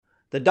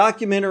The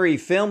documentary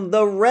film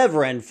The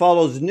Reverend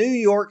follows New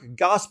York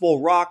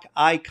gospel rock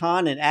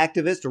icon and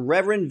activist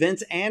Reverend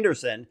Vince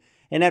Anderson.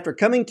 And after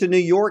coming to New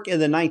York in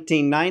the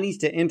 1990s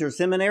to enter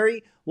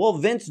seminary, well,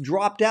 Vince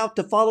dropped out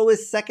to follow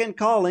his second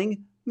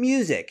calling,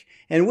 music.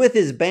 And with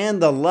his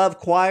band, the Love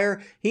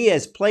Choir, he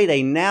has played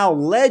a now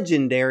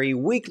legendary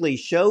weekly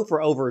show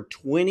for over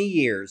 20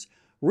 years.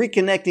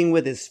 Reconnecting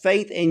with his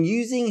faith and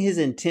using his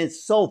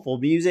intense soulful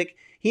music,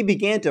 he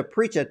began to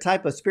preach a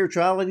type of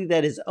spirituality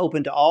that is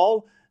open to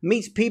all,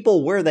 meets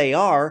people where they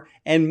are,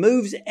 and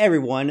moves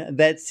everyone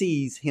that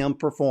sees him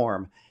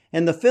perform.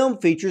 And the film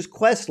features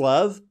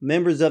Questlove,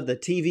 members of the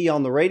TV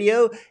on the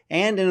radio,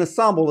 and an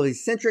ensemble of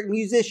eccentric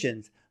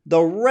musicians. The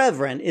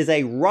Reverend is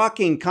a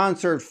rocking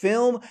concert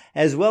film,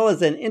 as well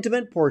as an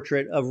intimate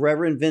portrait of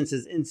Reverend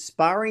Vince's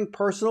inspiring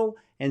personal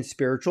and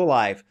spiritual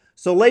life.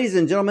 So ladies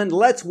and gentlemen,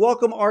 let's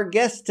welcome our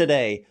guest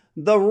today,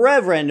 the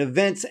Reverend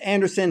Vince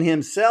Anderson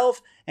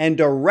himself, and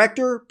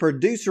director,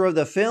 producer of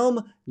the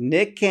film,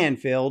 Nick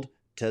Canfield,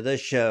 to the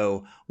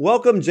show.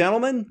 Welcome,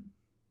 gentlemen.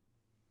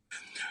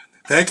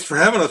 Thanks for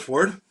having us,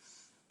 Ward.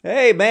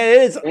 Hey,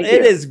 man,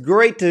 it is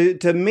great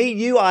to meet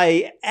you.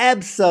 I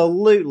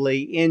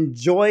absolutely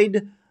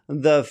enjoyed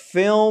the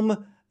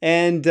film,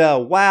 and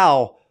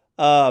wow,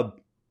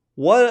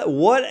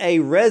 what a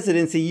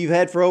residency you've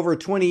had for over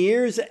 20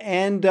 years,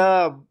 and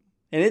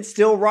it's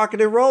still rocking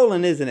and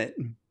rolling, isn't it?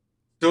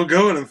 Still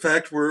going. In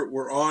fact,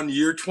 we're on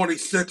year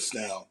 26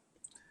 now.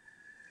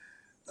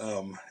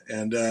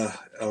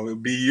 It'll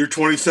be year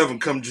 27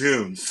 come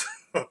June. So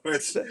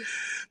it's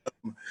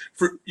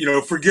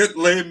forget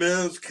Les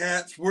Mis,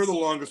 Cats. We're the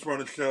longest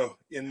running show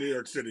in New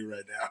York City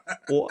right now.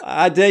 Well,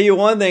 I tell you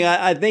one thing.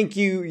 I think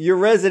your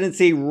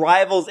residency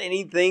rivals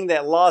anything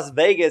that Las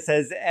Vegas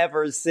has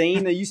ever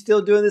seen. Are you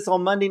still doing this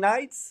on Monday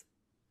nights?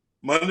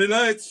 Monday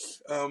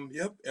nights.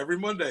 Yep, every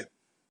Monday.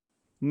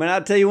 Man,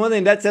 I'll tell you one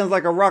thing. That sounds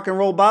like a rock and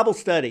roll Bible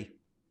study.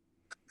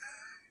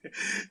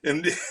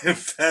 In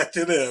fact,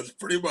 it is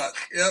pretty much.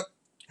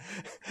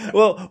 Yep.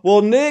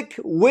 Well, Nick,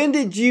 when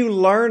did you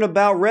learn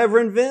about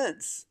Reverend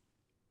Vince?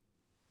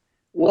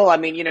 Well, I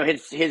mean,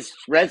 his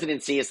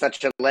residency is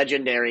such a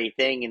legendary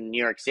thing in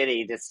New York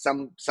City.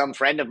 Some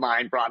friend of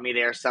mine brought me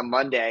there some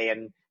Monday,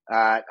 and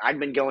I'd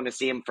been going to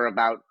see him for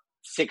about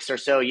 6 or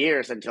so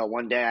years until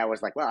one day I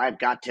was like, well, I've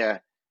got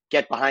to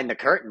get behind the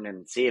curtain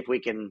and see if we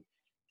can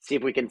see a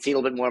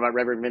little bit more about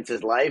Reverend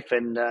Vince's life,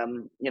 and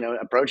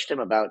approached him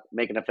about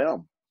making a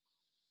film.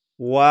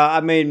 Wow, I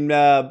mean,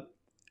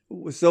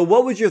 so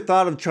what was your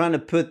thought of trying to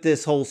put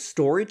this whole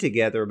story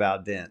together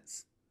about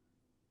Vince?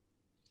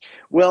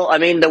 Well, I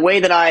mean, the way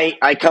that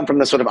I come from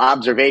the sort of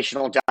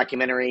observational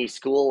documentary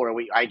school where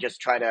I just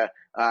try to,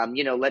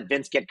 let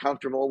Vince get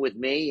comfortable with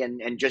me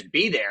and just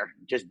be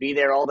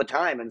there all the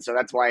time. And so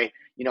that's why,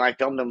 I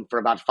filmed him for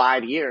about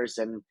 5 years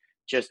and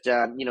just,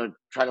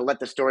 try to let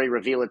the story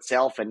reveal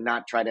itself and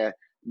not try to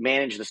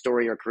manage the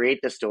story or create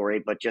the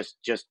story, but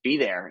just be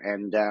there.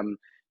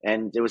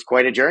 And it was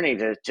quite a journey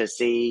to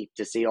see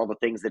all the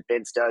things that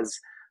Vince does,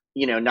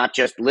 not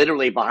just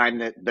literally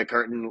behind the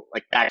curtain,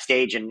 like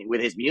backstage and with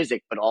his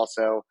music, but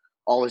also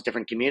all his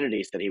different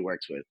communities that he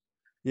works with.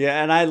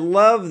 Yeah, and I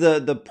love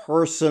the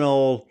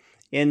personal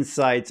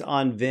insights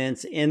on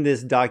Vince in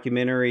this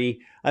documentary.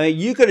 I mean,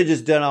 you could have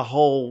just done a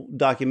whole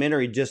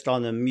documentary just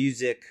on the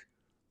music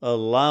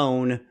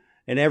alone,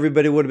 and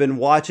everybody would have been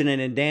watching it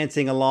and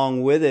dancing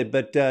along with it.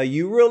 But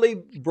you really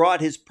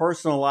brought his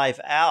personal life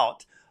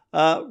out.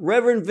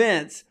 Reverend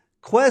Vince,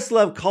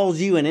 Questlove calls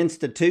you an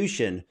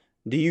institution.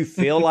 Do you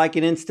feel like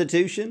an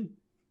institution?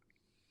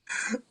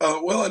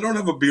 Well, I don't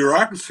have a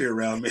bureaucracy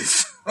around me,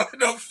 so I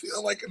don't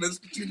feel like an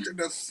institution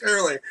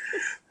necessarily.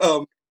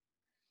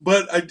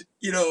 But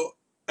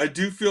I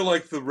do feel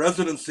like the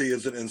residency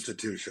is an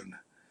institution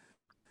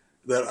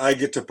that I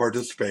get to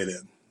participate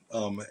in.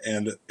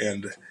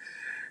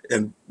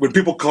 And when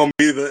people call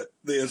me the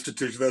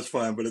institution, that's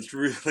fine. But it's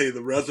really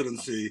the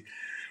residency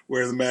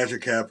where the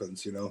magic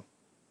happens,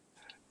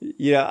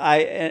 Yeah,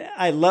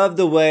 I love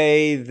the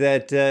way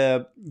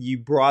that you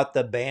brought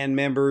the band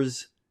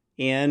members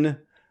in.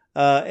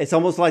 It's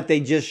almost like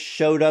they just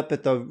showed up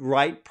at the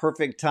right,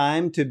 perfect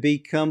time to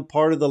become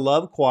part of the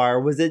Love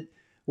Choir.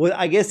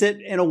 I guess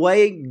in a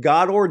way,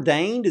 God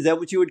ordained? Is that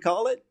what you would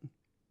call it?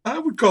 I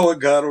would call it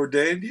God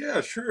ordained. Yeah,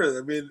 sure.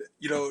 I mean,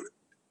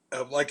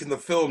 like in the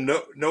film,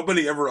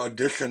 nobody ever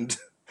auditioned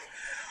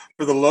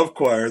for the Love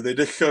Choir. They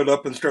just showed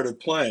up and started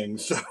playing.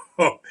 So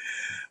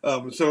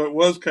it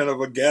was kind of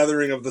a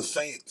gathering of the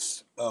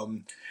saints.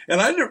 And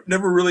I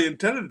never really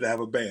intended to have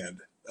a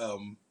band.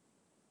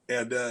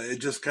 It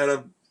just kind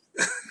of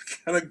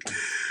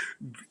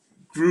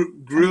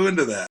grew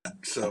into that.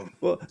 So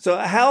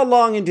how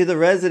long into the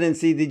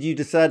residency did you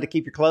decide to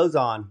keep your clothes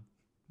on?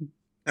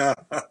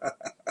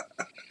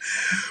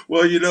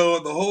 Well,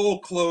 the whole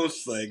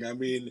clothes thing, I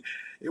mean,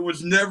 it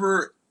was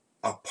never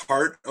a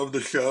part of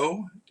the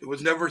show. It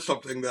was never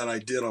something that I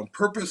did on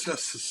purpose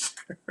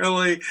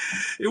necessarily.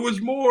 It was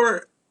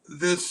more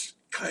this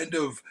kind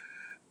of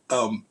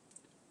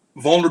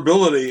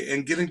vulnerability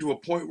and getting to a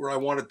point where I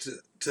wanted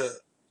to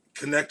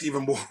connect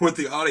even more with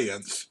the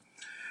audience,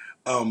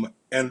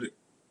 and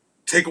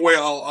take away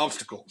all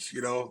obstacles.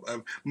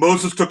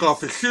 Moses took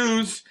off his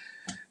shoes.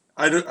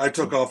 I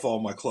took off all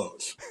my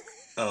clothes.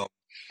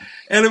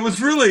 And it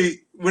was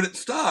really, when it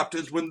stopped,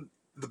 is when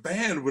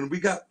we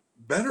got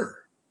better,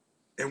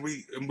 and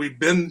we've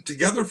been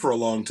together for a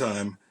long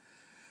time,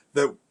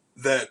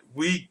 that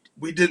we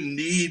didn't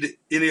need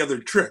any other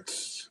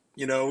tricks.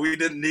 We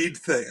didn't need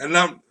things. And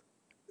now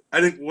I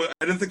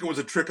didn't think it was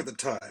a trick at the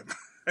time,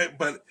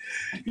 but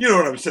you know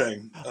what I'm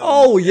saying.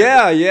 Oh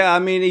yeah, yeah. I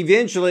mean,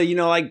 eventually,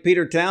 like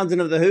Peter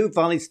Townsend of the Who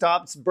finally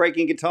stops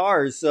breaking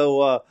guitars.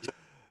 So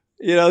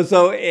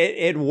so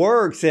it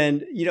works.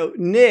 And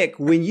Nick,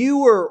 when you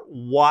were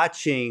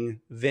watching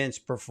Vince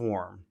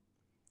perform,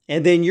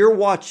 and then you're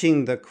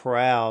watching the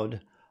crowd,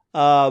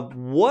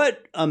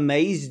 what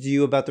amazed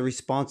you about the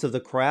response of the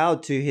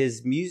crowd to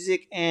his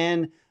music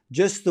and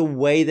just the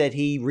way that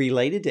he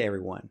related to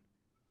everyone?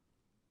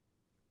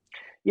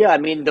 Yeah, I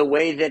mean, the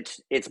way that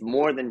it's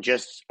more than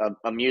just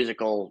a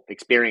musical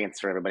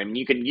experience for everybody. I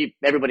mean,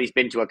 everybody's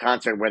been to a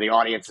concert where the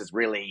audience is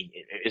really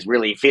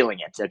feeling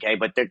it, okay?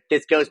 But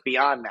this goes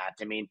beyond that.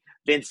 I mean,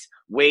 Vince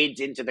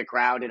wades into the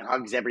crowd and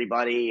hugs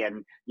everybody,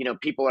 and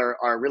people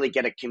are really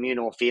get a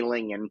communal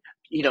feeling, and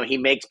he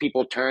makes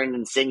people turn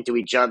and sing to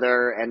each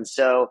other, and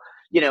so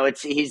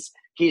it's he's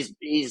has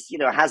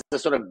the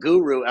sort of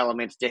guru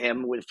element to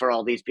him for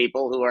all these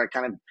people who are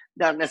kind of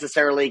not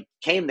necessarily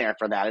came there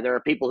for that. There are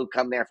people who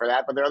come there for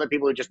that, but there are other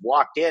people who just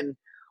walked in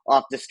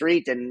off the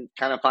street and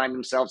kind of find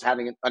themselves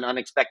having an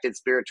unexpected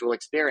spiritual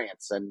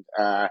experience. And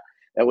that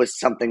was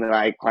something that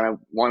I kind of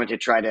wanted to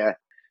try to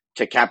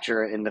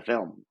capture in the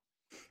film.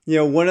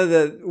 One of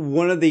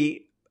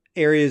the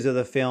areas of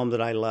the film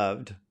that I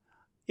loved,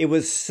 it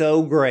was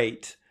so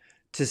great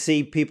to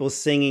see people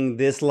singing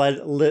this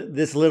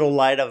little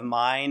light of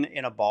mine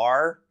in a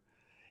bar.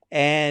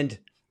 And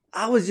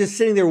I was just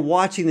sitting there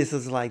watching this. I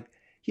was like,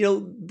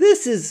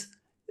 it's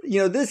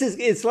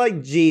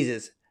like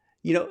Jesus.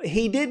 He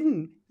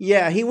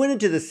went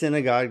into the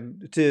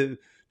synagogue to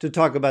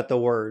talk about the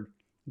word,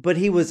 but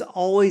he was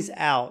always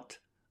out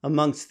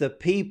amongst the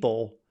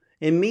people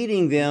and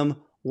meeting them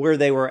where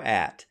they were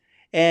at.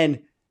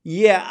 And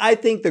yeah, I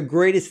think the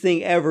greatest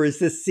thing ever is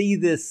to see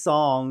this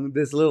song,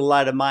 This Little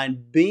Light of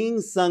Mine,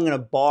 being sung in a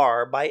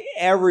bar by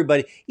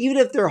everybody, even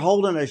if they're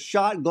holding a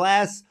shot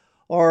glass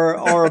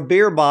or a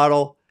beer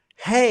bottle.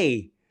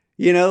 Hey,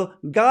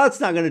 God's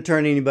not going to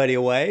turn anybody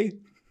away.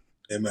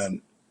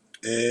 Amen.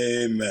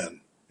 Amen.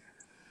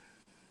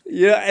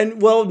 Yeah.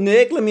 And well,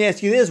 Nick, let me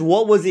ask you this.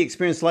 What was the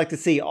experience like to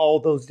see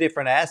all those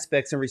different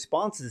aspects and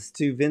responses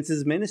to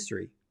Vince's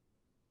ministry?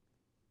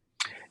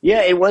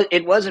 Yeah,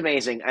 it was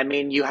amazing. I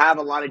mean, you have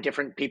a lot of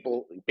different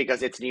people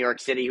because it's New York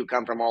City who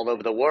come from all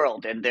over the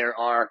world, and there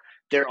are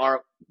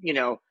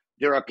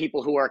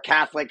people who are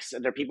Catholics,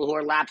 and there are people who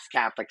are lapsed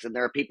Catholics, and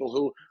there are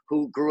people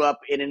who grew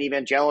up in an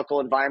evangelical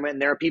environment,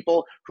 and there are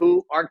people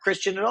who aren't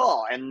Christian at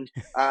all, and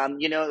there have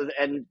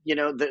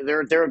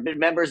been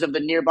members of the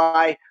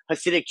nearby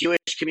Hasidic Jewish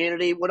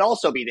community would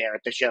also be there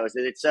at the shows.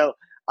 And so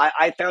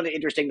I found it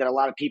interesting that a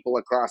lot of people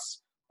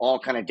across all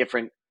kind of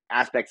different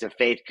aspects of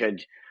faith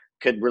could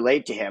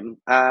relate to him.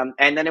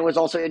 And then it was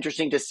also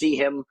interesting to see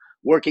him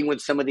working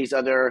with some of these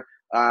other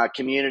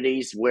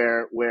communities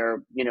where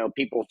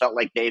people felt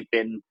like they've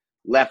been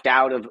left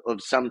out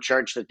of some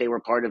church that they were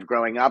part of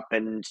growing up,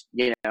 and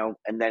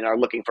and then are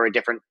looking for a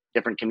different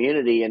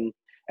community and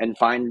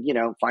find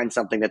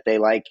something that they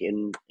like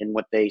in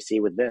what they see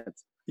with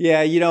this.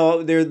 Yeah,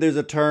 there's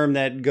a term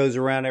that goes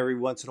around every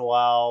once in a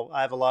while.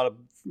 I have a lot of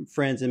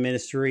friends in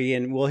ministry,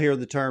 and we'll hear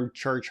the term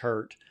church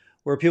hurt,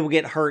 where people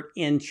get hurt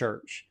in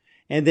church.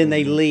 And then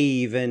they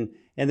leave and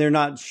they're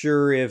not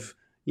sure if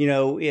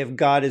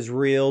God is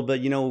real.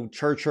 But,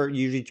 church hurt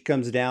usually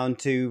comes down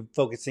to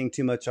focusing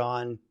too much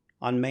on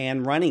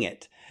man running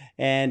it.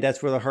 And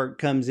that's where the hurt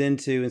comes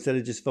into, instead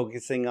of just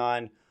focusing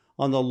on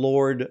the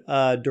Lord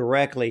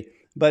directly.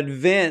 But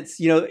Vince,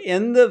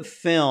 in the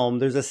film,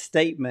 there's a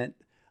statement,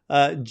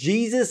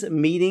 Jesus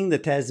meeting the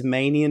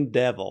Tasmanian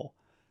devil.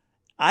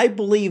 I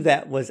believe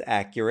that was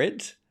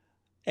accurate.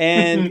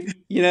 And,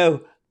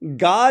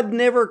 God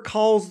never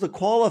calls the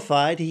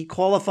qualified. He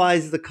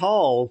qualifies the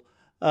called.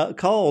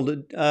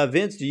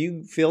 Vince, do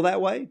you feel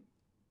that way?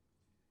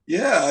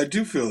 Yeah, I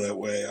do feel that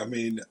way. I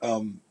mean,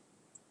 I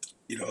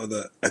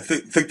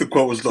think the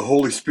quote was, "The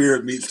Holy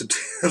Spirit meets the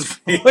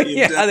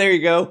Tasmanian devil." There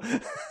you go.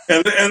 And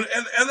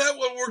that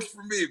one works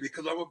for me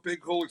because I'm a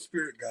big Holy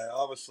Spirit guy,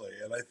 obviously,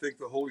 and I think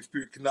the Holy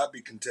Spirit cannot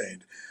be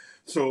contained.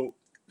 So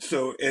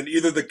and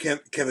either can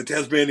the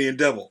Tasmanian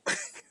devil.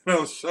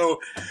 So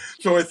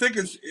I think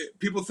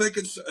people think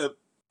it's a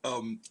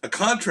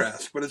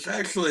contrast, but it's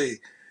actually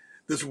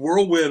this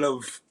whirlwind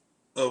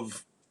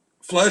of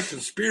flesh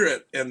and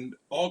spirit and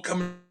all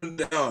coming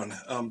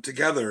down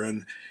together,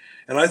 and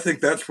I think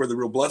that's where the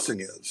real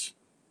blessing is.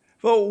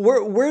 Well,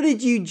 where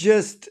did you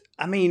just?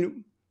 I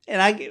mean,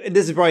 and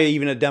this is probably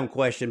even a dumb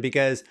question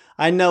because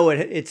I know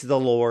it's the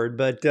Lord,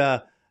 but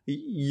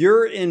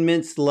your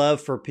immense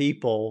love for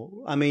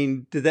people, I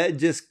mean, did that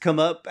just come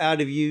up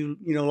out of you,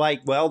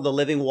 like, well, the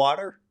living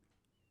water?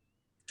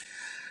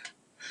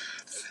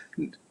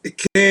 It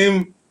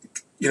came,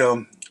 you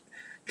know,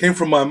 came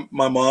from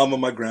my mom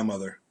and my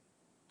grandmother,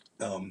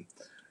 um,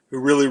 who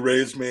really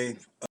raised me,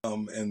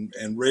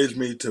 and raised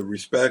me to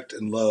respect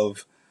and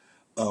love,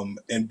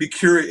 and be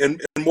curious,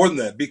 and more than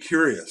that, be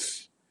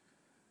curious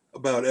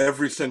about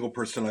every single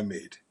person I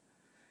meet.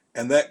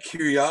 And that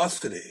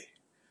curiosity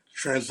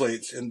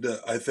translates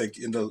into, I think,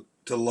 into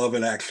to love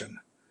in action.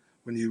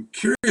 When you're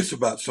curious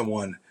about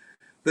someone,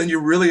 then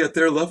you're really at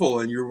their level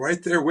and you're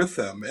right there with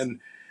them. And,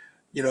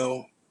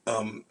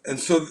 and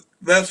so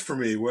that's for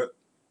me what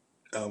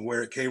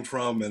where it came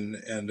from.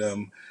 And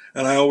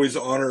I always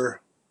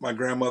honor my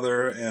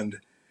grandmother and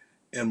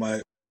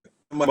my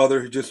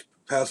mother, who just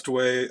passed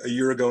away a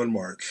year ago in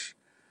March.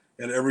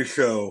 And every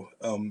show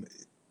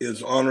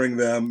is honoring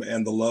them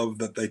and the love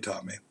that they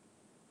taught me.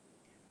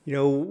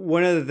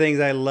 One of the things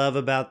I love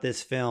about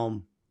this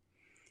film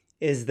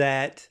is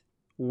that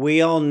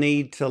we all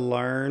need to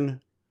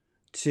learn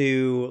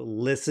to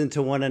listen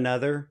to one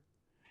another.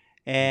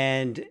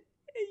 And,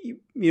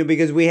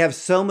 because we have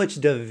so much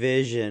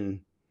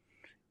division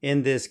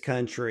in this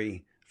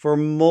country for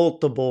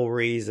multiple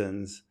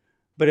reasons.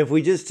 But if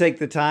we just take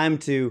the time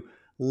to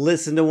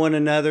listen to one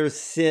another,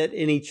 sit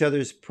in each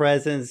other's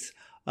presence,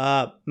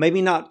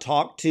 maybe not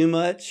talk too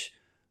much,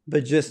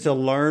 but just to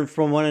learn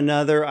from one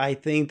another, I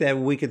think that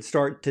we could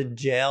start to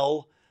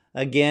gel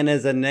again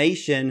as a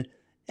nation.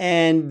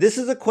 And this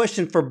is a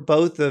question for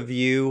both of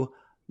you.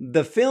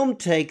 The film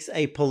takes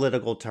a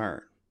political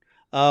turn.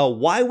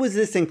 Why was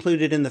this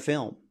included in the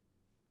film?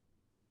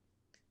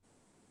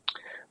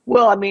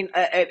 Well, I mean,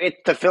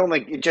 the film,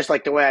 just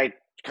like the way I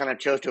kind of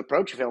chose to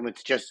approach the film,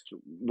 it's just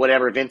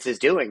whatever Vince is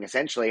doing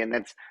essentially, and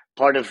that's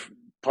part of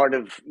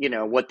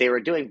what they were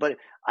doing. But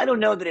I don't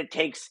know that it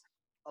takes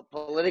a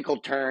political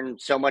turn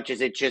so much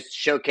as it just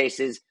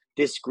showcases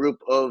this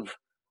group of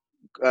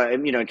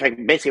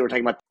basically we're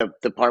talking about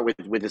the part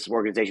with this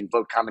organization,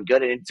 Vote Common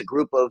Good, and it's a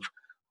group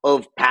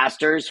of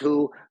pastors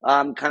who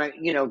kind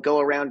of go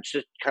around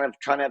just kind of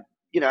trying to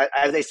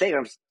as they say,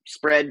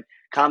 spread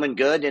common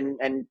good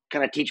and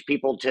kind of teach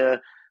people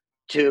to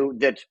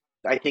that.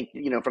 I think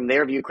from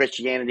their view,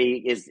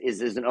 Christianity is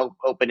an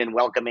open and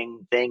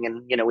welcoming thing,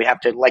 and we have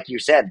to, like you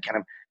said, kind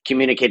of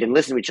communicate and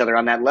listen to each other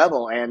on that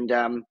level. And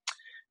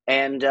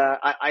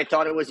I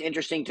thought it was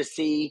interesting to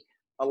see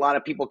a lot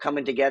of people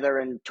coming together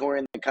and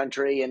touring the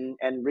country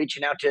and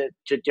reaching out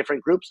to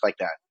different groups like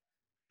that.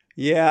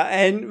 Yeah,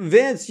 and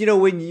Vince,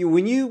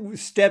 when you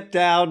stepped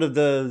out of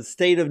the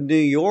state of New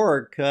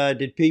York,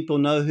 did people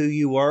know who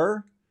you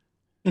were?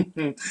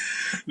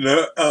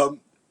 No,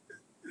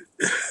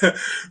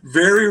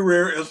 very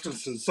rare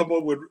instances.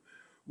 Someone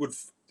would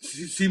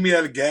see me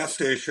at a gas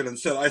station and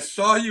said, "I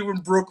saw you in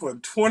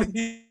Brooklyn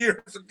 20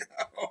 years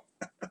ago,"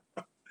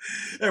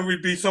 and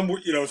we'd be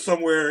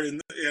somewhere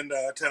in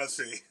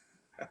Tennessee.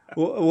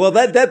 Well,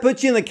 that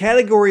puts you in the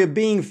category of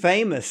being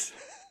famous.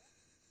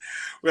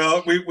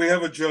 Well, we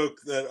have a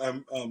joke that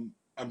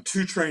I'm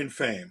two train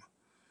fame.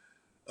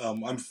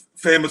 I'm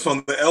famous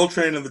on the L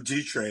train and the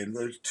G train.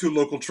 There's two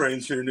local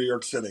trains here in New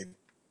York City.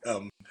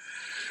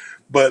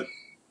 But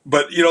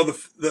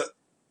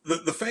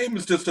the fame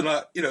is just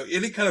not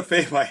any kind of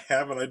fame I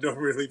have, and I don't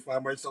really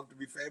find myself to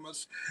be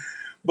famous.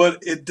 But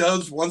it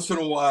does once in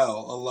a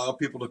while allow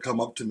people to come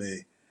up to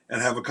me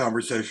and have a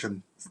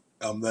conversation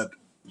that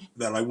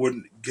I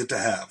wouldn't get to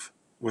have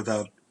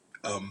without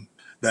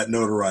that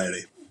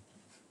notoriety.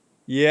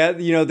 Yeah,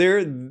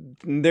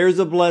 there's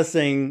a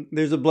blessing.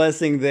 There's a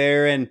blessing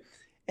there, and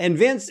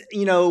Vince,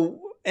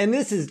 and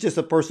this is just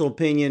a personal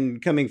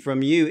opinion coming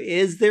from you.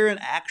 Is there an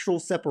actual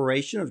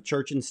separation of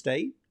church and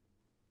state?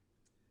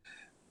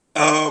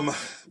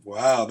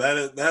 Wow,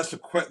 that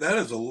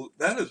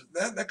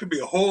could be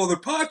a whole other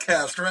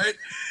podcast, right?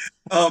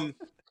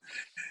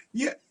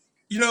 Yeah,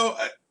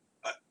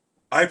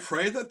 I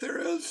pray that there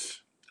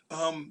is,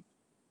 and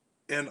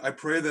I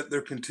pray that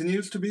there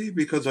continues to be,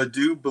 because I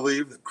do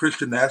believe that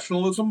Christian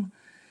nationalism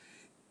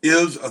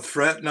is a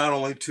threat not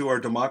only to our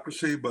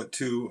democracy but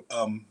to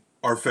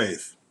our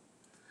faith.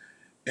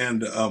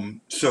 And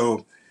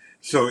so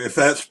if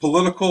that's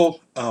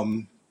political,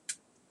 call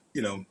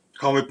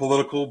me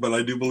political, but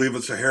I do believe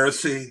it's a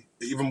heresy,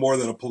 even more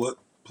than a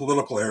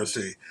political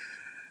heresy.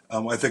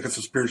 I think it's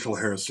a spiritual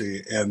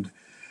heresy, and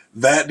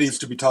that needs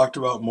to be talked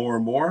about more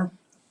and more.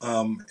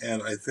 And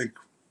I think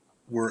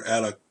we're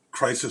at a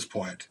crisis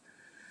point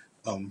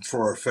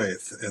for our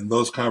faith, and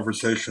those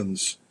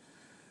conversations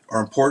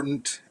are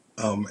important.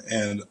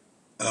 And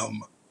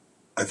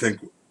I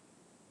think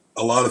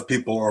a lot of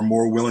people are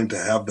more willing to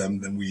have them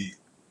than we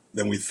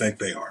think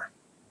they are.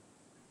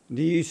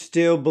 Do you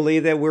still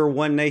believe that we're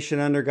one nation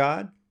under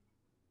God?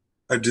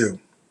 I do,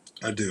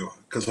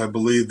 because I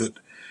believe that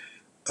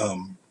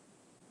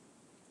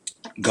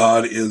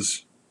God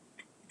is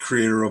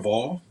creator of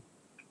all,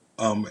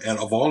 and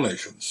of all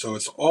nations. So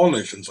it's all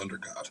nations under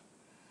God,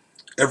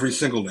 every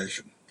single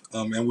nation,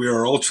 and we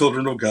are all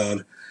children of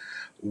God,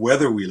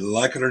 whether we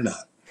like it or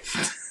not.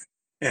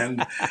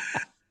 And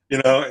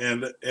and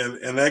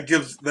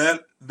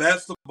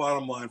that's the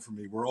bottom line for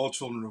me. We're all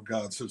children of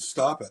God, so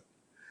stop it.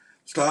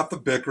 Stop the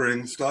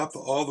bickering. Stop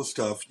all the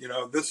stuff.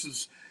 This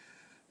is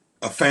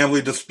a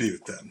family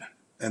dispute then,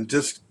 and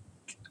just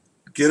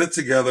get it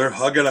together,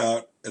 hug it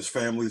out as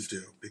families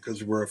do,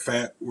 because we're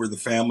the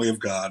family of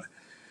God,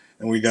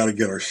 and we got to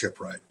get our ship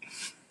right.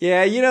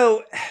 Yeah,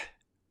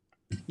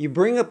 you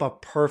bring up a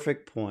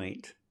perfect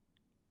point.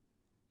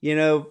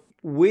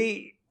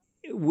 We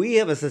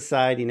have a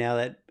society now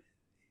that,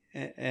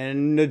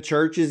 and the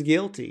church is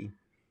guilty,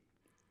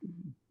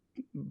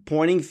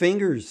 pointing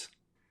fingers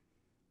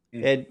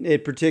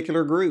at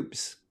particular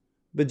groups.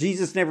 But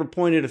Jesus never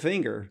pointed a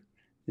finger.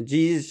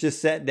 Jesus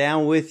just sat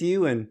down with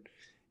you and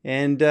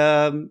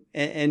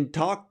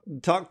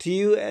talk to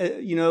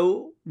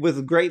you,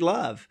 with great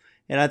love.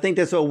 And I think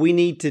that's what we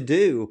need to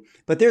do.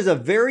 But there's a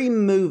very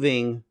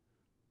moving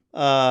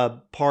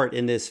part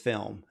in this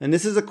film, and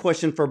this is a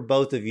question for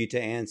both of you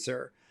to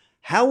answer.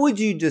 How would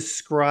you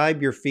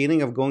describe your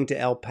feeling of going to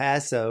El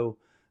Paso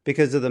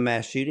because of the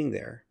mass shooting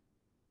there?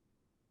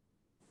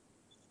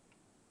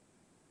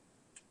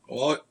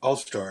 Well, I'll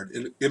start.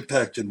 It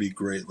impacted me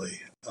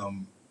greatly.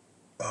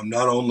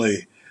 Not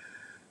only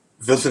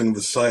visiting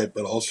the site,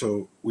 but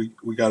also we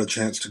got a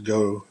chance to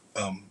go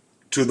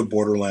to the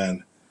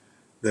borderland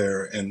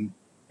there and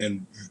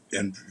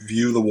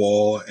view the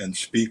wall and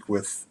speak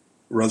with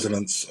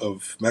residents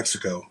of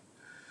Mexico.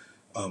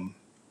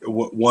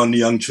 One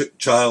young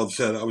child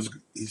said,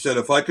 he said,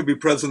 if I could be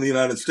president of the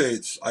United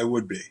States, I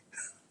would be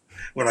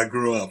when I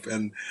grew up.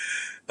 And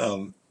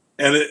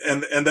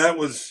that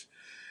was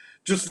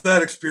just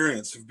that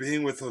experience of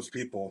being with those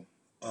people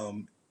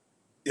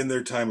in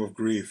their time of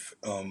grief,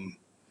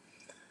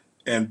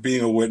 and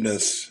being a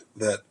witness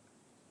that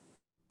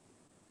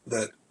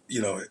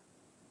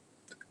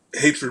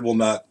hatred will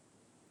not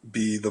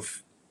be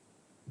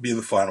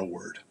the final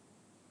word.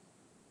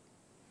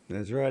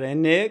 That's right.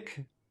 And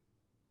Nick?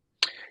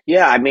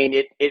 Yeah, I mean,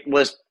 it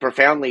was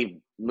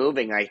profoundly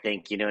moving, I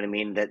think, you know what I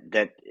mean,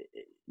 that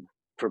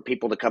for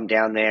people to come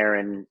down there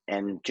and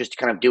just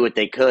kind of do what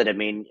they could. I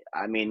mean,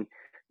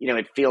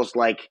 it feels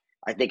like,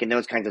 I think in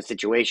those kinds of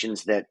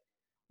situations that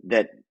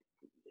this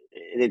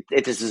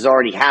has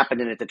already happened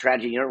and it's a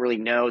tragedy. You don't really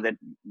know that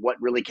what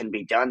really can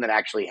be done that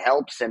actually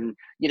helps. And,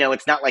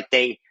 it's not like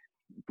they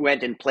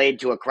went and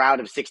played to a crowd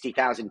of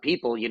 60,000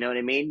 people. You know what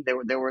I mean? There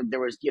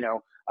was,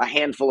 a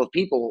handful of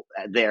people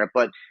there,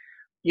 but,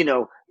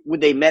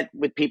 they met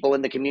with people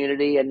in the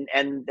community and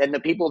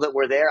the people that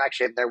were there.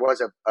 Actually, there was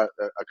a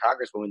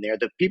congresswoman there.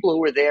 The people who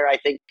were there, I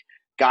think,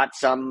 got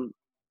some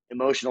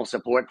emotional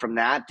support from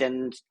that.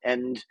 And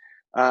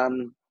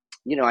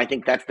I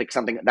think that's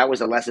something that was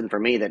a lesson for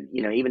me, that,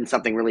 even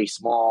something really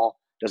small,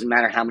 doesn't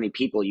matter how many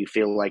people you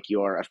feel like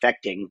you're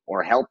affecting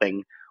or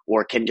helping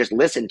or can just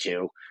listen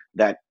to,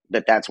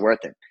 that's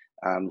worth it.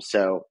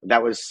 So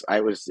it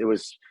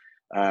was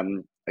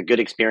a good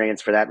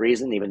experience for that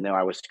reason, even though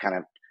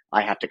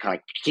I have to kind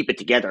of keep it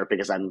together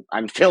because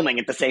I'm filming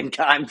at the same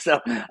time.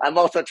 So I'm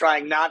also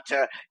trying not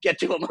to get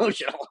too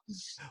emotional.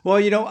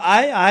 Well,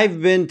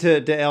 I've been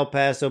to El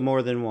Paso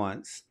more than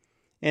once.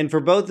 And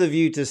for both of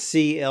you to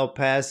see El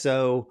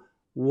Paso,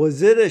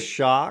 was it a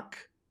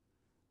shock,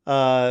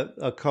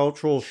 a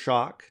cultural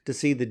shock to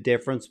see the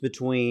difference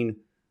between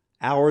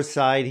our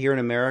side here in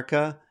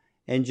America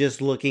and just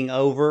looking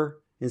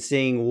over and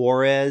seeing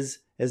Juarez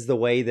as the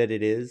way that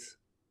it is?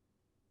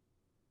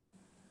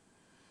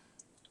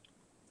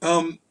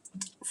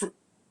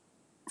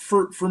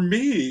 For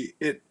me,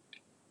 it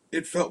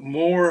felt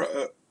more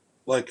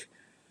like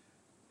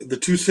the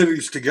two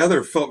cities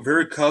together felt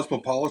very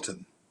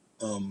cosmopolitan,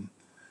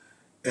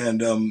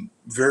 and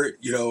very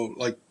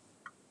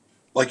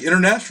like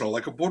international,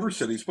 like a border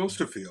city is supposed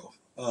to feel.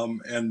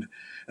 And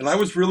I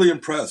was really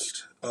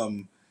impressed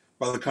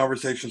by the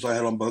conversations I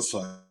had on both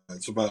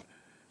sides about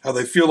how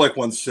they feel like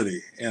one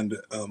city, and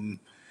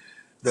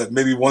that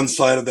maybe one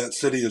side of that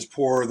city is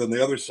poorer than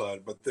the other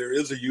side, but there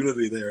is a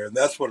unity there, and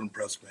that's what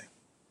impressed me.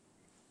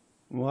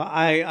 Well,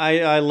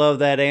 I love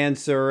that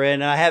answer.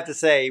 And I have to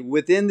say,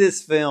 within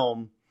this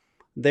film,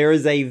 there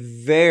is a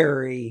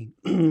very,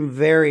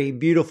 very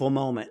beautiful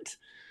moment.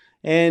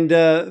 And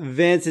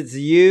Vince, it's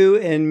you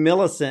and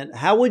Millicent.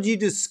 How would you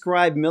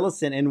describe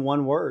Millicent in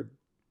one word?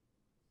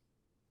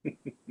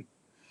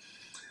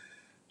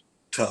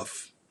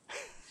 Tough.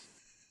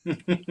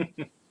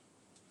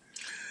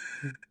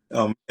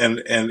 And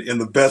in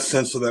the best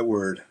sense of that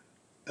word,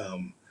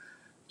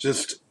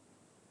 just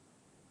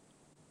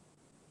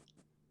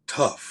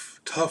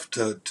tough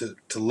to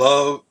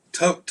love,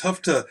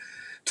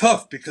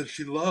 tough because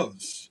she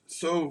loves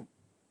so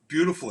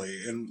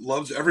beautifully and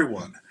loves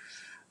everyone,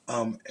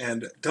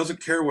 and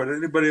doesn't care what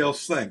anybody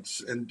else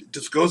thinks, and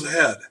just goes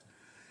ahead.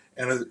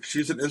 And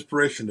she's an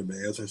inspiration to me,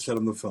 as I said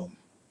in the film.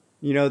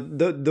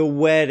 The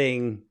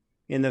wedding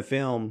in the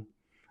film,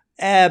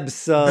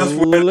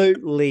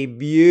 absolutely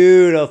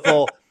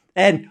beautiful.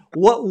 And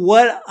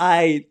what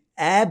I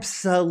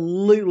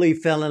absolutely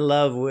fell in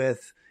love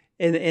with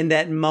in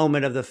that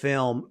moment of the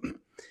film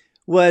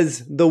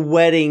was the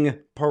wedding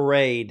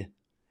parade.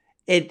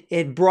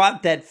 it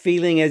brought that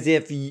feeling as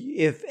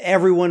if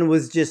everyone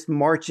was just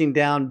marching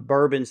down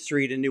Bourbon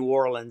Street in New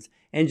Orleans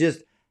and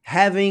just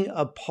having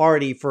a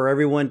party for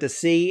everyone to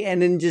see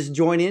and then just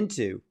join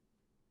into.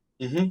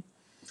 Mm-hmm.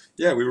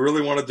 Yeah, we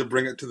really wanted to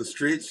bring it to the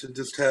streets and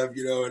just have,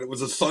 and it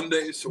was a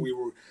Sunday, so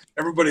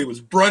everybody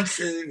was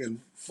brunching and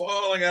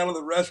falling out of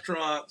the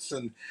restaurants,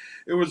 and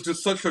it was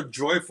just such a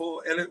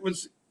joyful, and it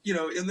was,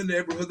 in the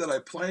neighborhood that I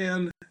play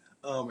in,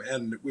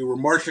 and we were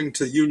marching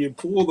to Union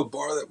Pool, the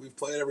bar that we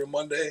play at every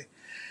Monday,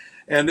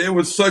 and it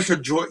was such a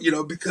joy,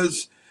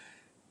 because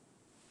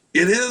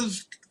it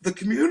is the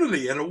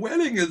community, and a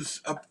wedding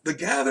is the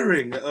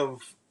gathering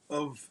of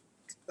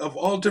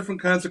all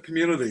different kinds of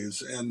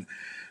communities, and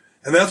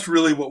that's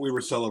really what we were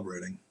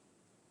celebrating.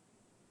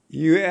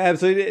 You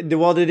absolutely.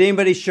 Well, did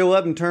anybody show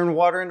up and turn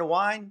water into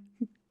wine?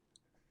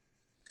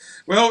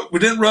 Well, we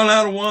didn't run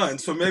out of wine,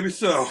 so maybe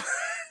so.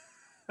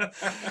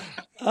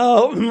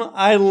 Oh,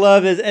 I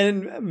love it.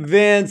 And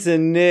Vince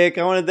and Nick,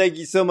 I want to thank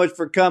you so much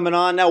for coming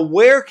on. Now,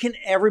 where can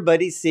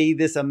everybody see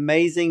this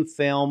amazing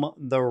film,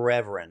 The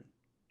Reverend?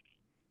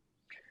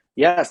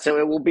 Yeah, so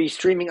it will be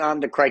streaming on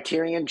the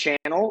Criterion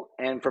channel,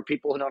 and for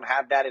people who don't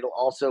have that, it'll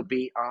also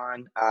be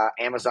on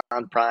Amazon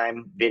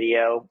Prime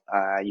Video.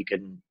 You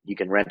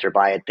can rent or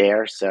buy it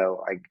there.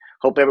 So I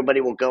hope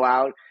everybody will go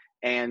out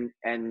and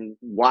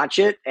watch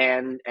it,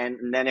 and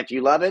then if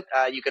you love it,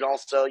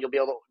 you'll be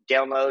able to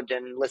download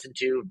and listen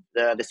to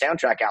the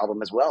soundtrack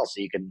album as well.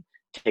 So you can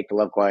take the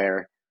Love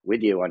Choir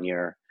with you on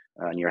your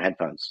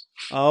headphones.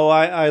 Oh,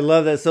 I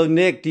love that. So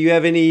Nick, do you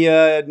have any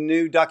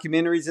new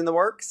documentaries in the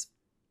works?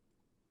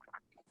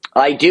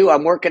 I do.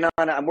 I'm working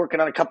on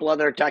a couple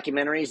other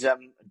documentaries.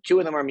 Two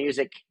of them are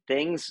music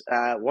things.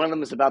 One of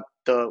them is about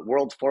the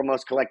world's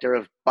foremost collector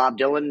of Bob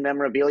Dylan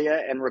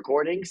memorabilia and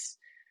recordings.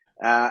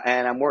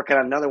 And I'm working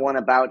on another one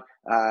about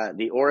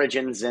the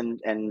origins and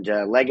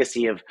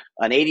legacy of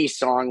an 80s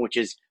song, which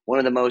is one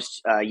of the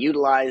most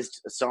utilized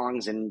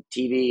songs in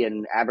TV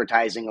and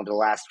advertising over the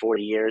last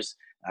 40 years.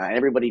 And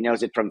everybody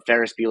knows it from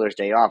Ferris Bueller's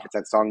Day Off. It's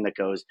that song that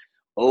goes,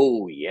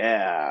 "Oh,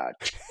 yeah."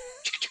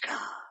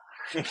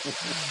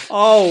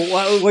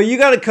 Oh, well, you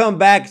got to come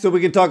back so we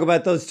can talk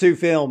about those two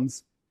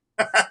films.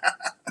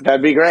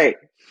 That'd be great.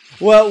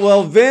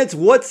 Well, Vince,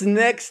 what's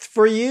next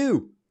for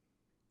you?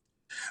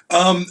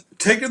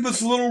 Taking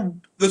this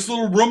little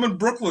room in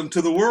Brooklyn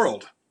to the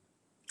world,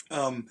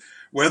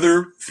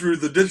 whether through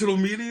the digital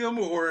medium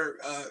or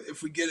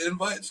if we get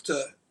invites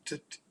to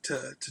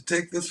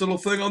take this little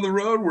thing on the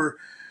road,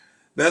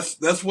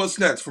 that's what's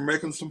next. We're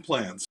making some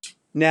plans.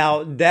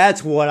 Now,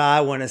 that's what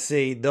I want to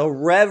see. The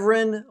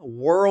Reverend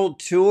World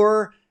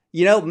Tour.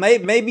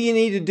 Maybe you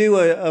need to do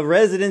a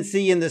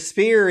residency in the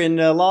Sphere in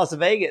Las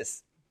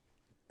Vegas.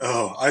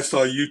 Oh, I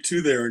saw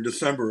U2 there in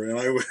December, and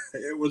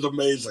it was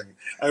amazing.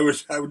 I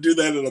would do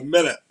that in a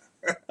minute.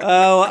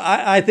 Oh,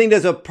 I think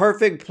that's a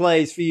perfect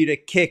place for you to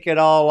kick it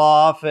all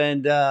off.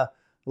 And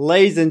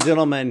ladies and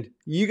gentlemen,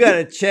 you got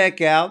to check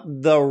out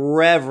The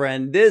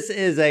Reverend. This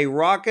is a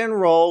rock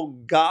and roll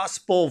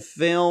gospel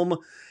film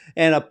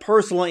and a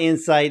personal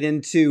insight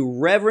into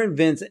Reverend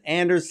Vince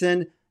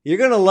Anderson. You're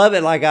going to love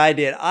it like I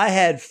did. I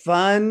had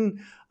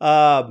fun.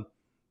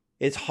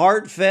 It's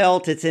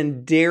heartfelt. It's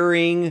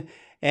endearing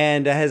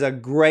and has a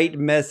great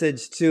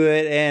message to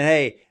it. And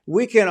hey,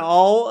 we can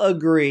all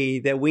agree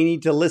that we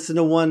need to listen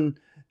to one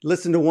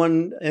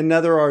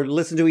another or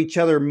listen to each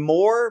other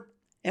more.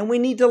 And we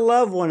need to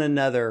love one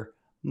another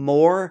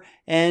more.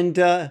 And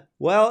in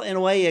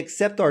a way,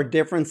 accept our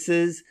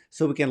differences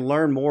so we can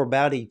learn more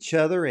about each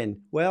other.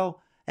 And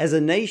as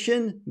a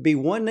nation, be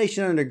one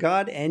nation under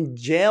God and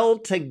gel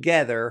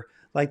together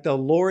like the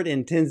Lord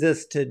intends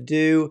us to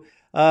do.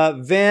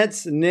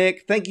 Vince,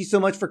 Nick, thank you so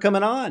much for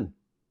coming on.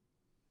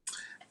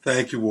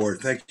 Thank you, Ward.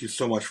 Thank you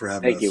so much for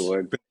having us. Thank you,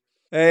 Ward.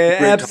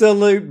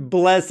 Absolute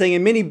blessing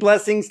and many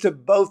blessings to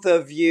both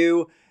of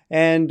you.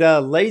 And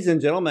ladies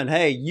and gentlemen,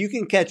 hey, you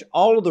can catch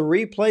all of the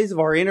replays of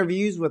our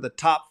interviews with the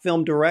top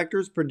film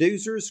directors,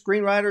 producers,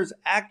 screenwriters,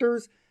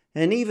 actors,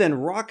 and even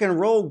rock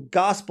and roll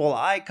gospel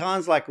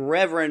icons like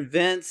Reverend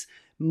Vince.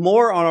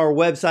 More on our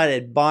website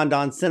at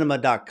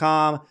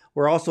bondoncinema.com.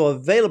 We're also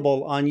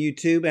available on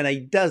YouTube and a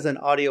dozen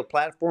audio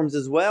platforms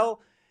as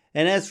well.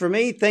 And as for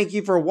me, thank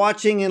you for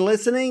watching and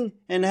listening.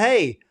 And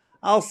hey,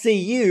 I'll see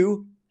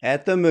you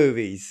at the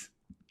movies.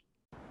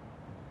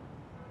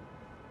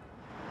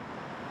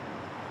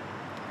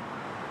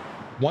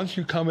 Once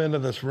you come into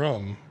this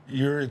room,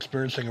 you're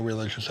experiencing a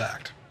religious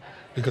act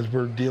because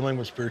we're dealing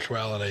with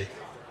spirituality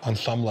on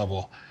some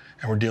level,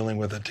 and we're dealing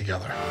with it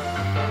together.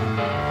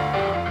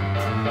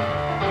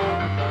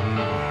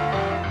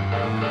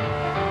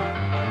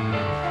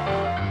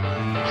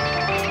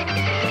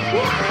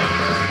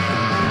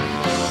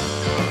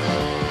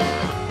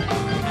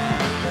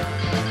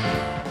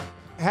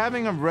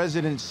 Having a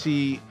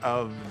residency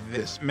of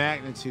this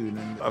magnitude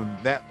and of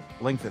that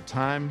length of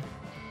time,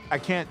 I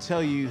can't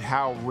tell you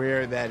how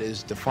rare that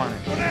is to find.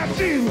 Well, now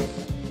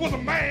Jesus was a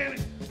man.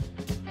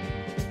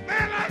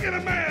 Man, I get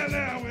a man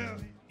now.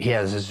 He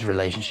has his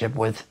relationship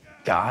with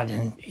God,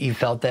 and he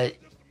felt that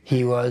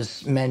He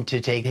was meant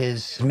to take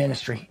his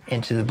ministry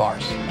into the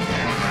bars.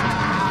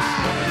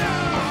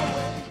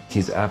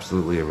 He's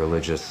absolutely a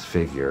religious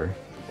figure,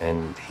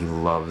 and he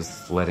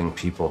loves letting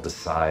people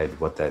decide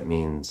what that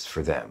means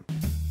for them.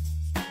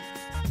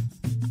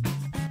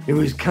 It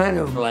was kind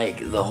of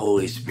like the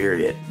Holy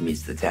Spirit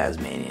meets the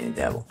Tasmanian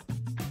devil.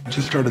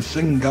 Just started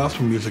singing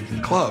gospel music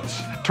in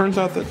clubs. Turns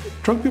out that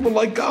drunk people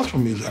like gospel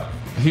music.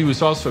 He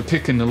was also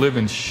kicking the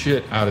living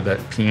shit out of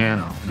that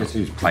piano. I guess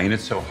he was playing it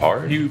so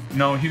hard?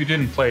 No, he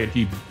didn't play it.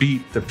 He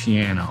beat the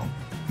piano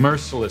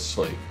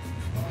mercilessly.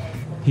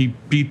 He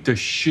beat the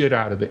shit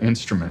out of the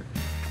instrument.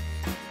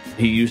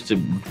 He used to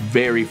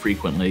very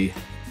frequently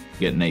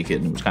get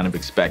naked, and it was kind of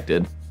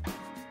expected.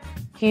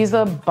 He's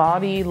a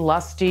body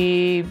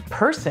lusty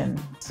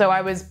person, so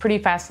I was pretty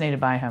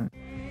fascinated by him.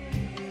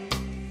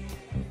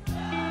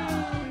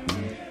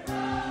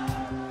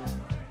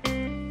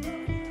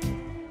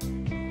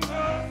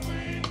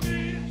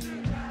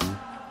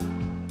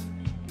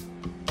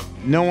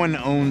 No one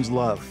owns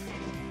love.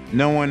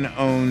 No one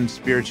owns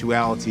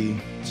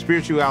spirituality.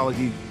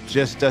 Spirituality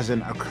just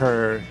doesn't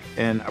occur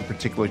in a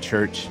particular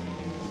church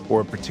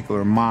or a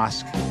particular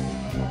mosque.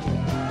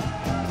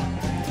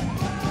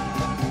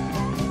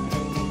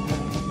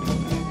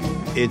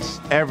 It's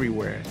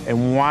everywhere.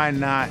 And why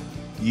not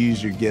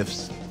use your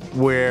gifts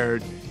where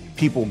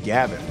people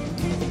gather?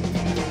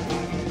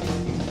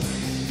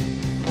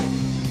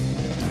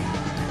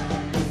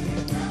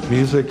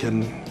 Music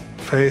and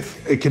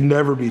faith, it can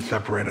never be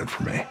separated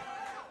from me.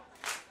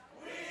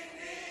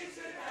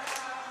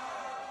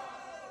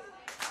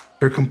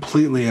 They're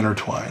completely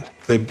intertwined.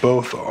 They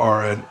both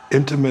are an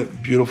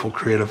intimate, beautiful,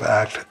 creative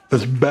act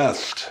that's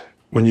best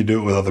when you do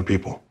it with other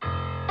people.